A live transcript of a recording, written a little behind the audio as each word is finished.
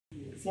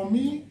For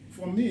me,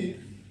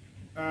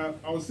 I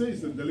would say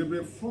it's a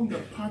deliberate from the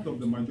part of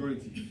the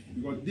majority,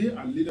 because they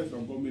are leaders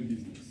of government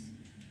business.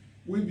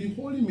 We'll be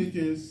holding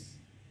meetings,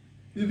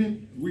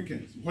 even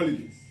weekends,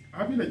 holidays.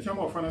 I've been a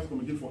chairman of Finance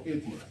Committee for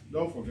 8 years,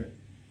 don't forget,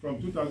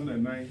 from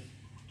 2009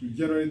 to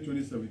January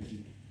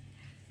 2017,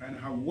 and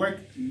have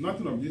worked,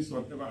 nothing of this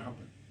sort ever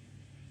happened.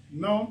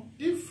 Now,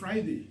 if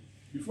Friday,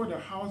 before the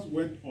House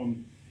went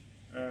on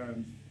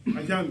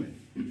adjournment,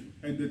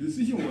 and the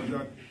decision was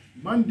that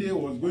Monday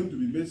was going to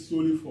be made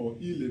solely for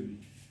E-Levy,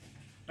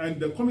 and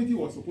the committee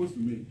was supposed to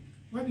meet,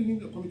 why didn't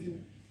the committee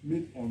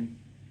meet on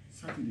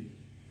Saturday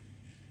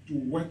to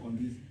work on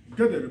this,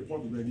 get the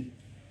report ready,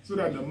 so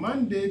that the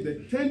Monday,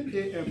 the 10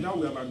 a.m. that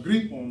we have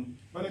agreed on,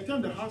 by the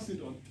time the House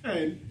sits on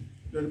 10,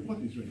 the report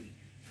is ready.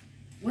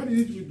 Why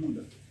didn't we do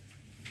that?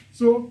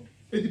 So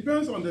it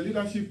depends on the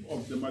leadership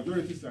of the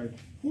majority side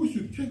who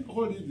should take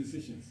all these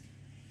decisions.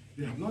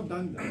 They have not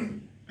done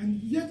that.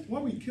 And yet,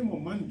 when we came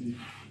on Monday,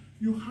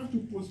 you have to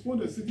postpone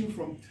the sitting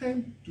from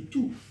 10 to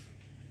 2.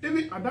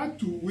 Even at that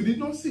 2, we did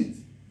not sit.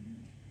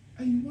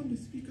 And you want the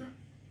speaker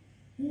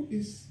who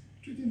is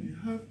treating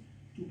her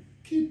to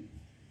keep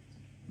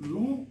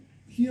long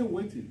here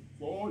waiting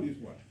for all this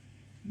while.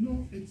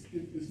 No, it's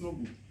not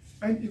good.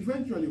 And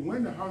eventually,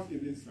 when the House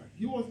is inside,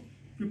 he was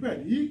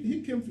prepared.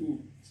 He came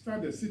to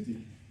start the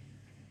sitting.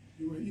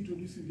 You were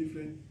introducing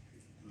different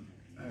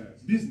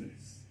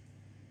business.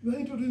 You were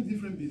introducing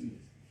different business.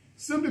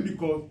 Simply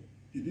because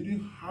you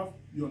didn't have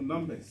your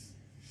numbers.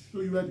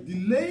 So you were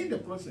delaying the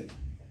process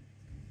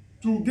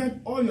to get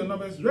all your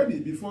numbers ready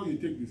before you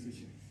take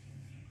decisions.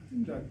 I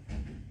think that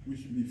we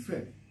should be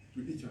fair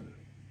to each other.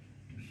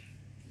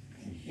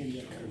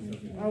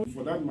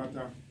 For that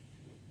matter,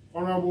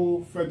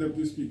 Honorable First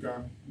Deputy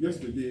Speaker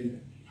yesterday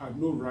had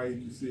no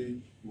right to say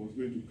he was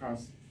going to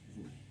cast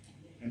vote.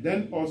 And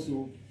then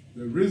also,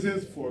 the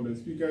reasons for the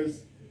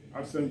Speaker's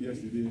absence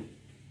yesterday,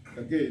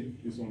 again,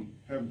 is on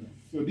heaven.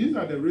 So these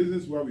are the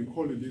reasons why we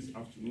call it this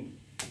afternoon,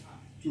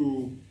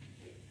 to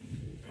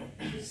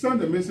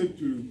send a message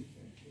to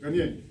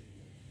Ghanaians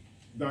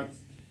that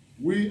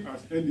we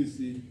as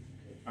NDC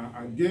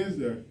are against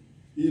the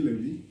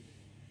E-Levy.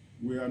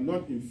 We are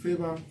not in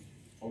favor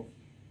of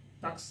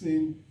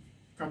taxing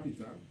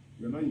capital.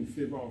 We are not in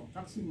favor of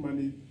taxing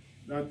money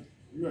that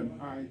you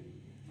and I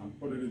have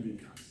already been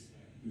taxed.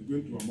 It's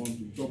going to amount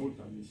to double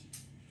taxation.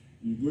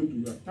 You're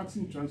going to have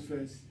taxing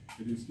transfers.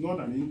 It is not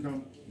an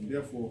income, and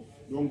therefore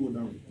don't go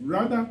down.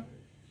 Rather,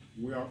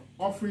 we are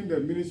offering the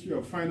Ministry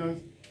of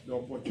Finance the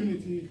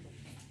opportunity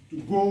to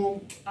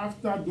go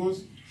after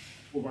those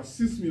over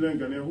 6 million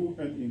Ghanaians who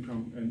earn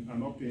income and are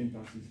not paying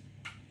taxes,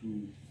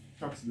 to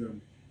tax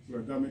them so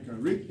that government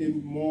can rake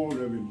in more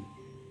revenue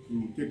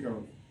to take care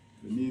of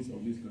the needs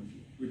of this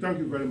country. We thank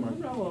you very much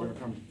for your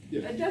coming.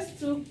 Yes. Just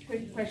 2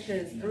 quick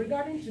questions.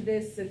 Regarding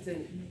today's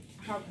sitting,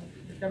 have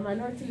the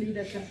minority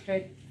leadership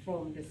heard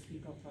from the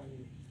Speaker of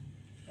Parliament?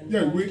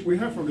 Yeah, we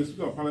heard from the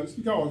Speaker of Parliament. The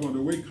Speaker was on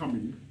the way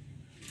coming.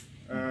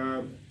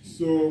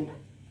 So,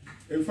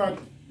 in fact,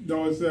 there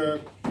was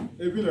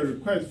even a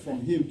request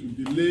from him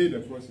to delay the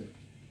process.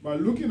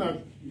 But looking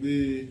at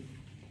the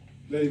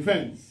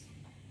events,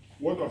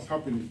 what was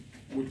happening,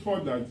 we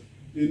thought that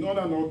in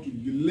order not to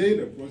delay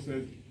the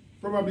process,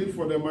 probably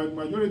for the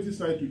majority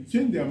side to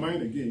change their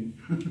mind again,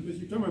 they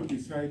should come and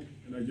preside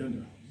an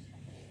agenda.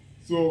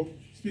 So,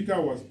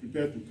 Speaker was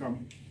prepared to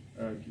come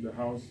to the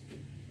House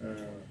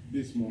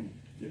this morning.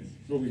 Yes.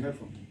 So we heard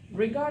from him.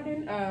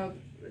 Regarding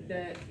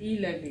the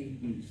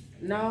E-Levy,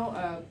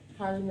 now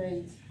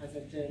Parliament has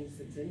adjourned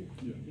sitting.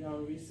 Yeah. You're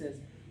on recess.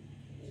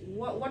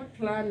 What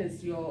plan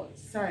is your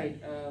side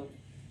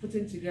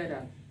putting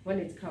together when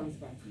it comes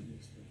back?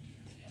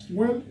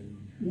 Well,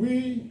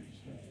 we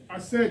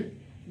said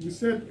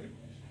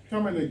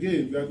time and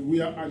again that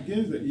we are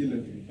against the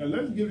E-Levy. And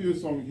let's give you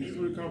some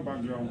historical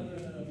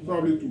background,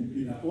 probably to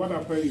what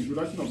happened in the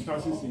introduction of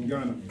taxes in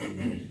Ghana.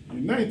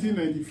 In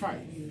 1995,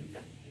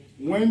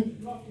 when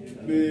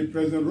the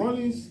President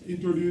Rawlings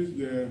introduced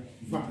the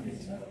VAT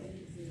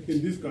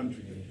in this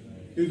country,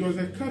 it was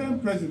the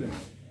current president,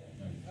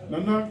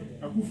 Nana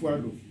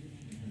Akufo-Addo,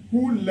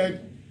 who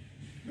led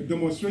a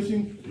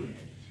demonstration,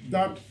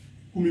 that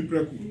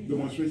Kumipreku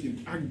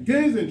demonstration,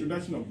 against the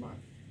introduction of VAT.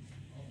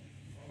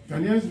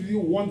 Ghanaians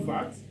didn't want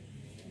VAT.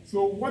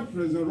 So what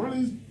President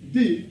Rawlings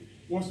did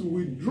was to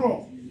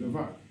withdraw the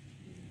VAT,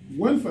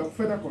 went for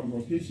further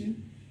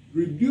consultation,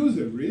 reduced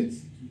the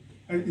rates,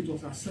 and it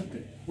was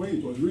accepted when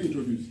it was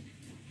reintroduced.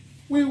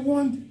 We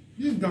want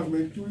this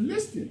government to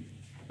listen,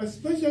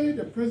 especially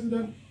the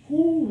president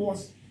who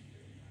was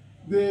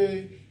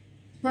the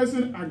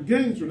person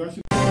against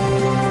introduction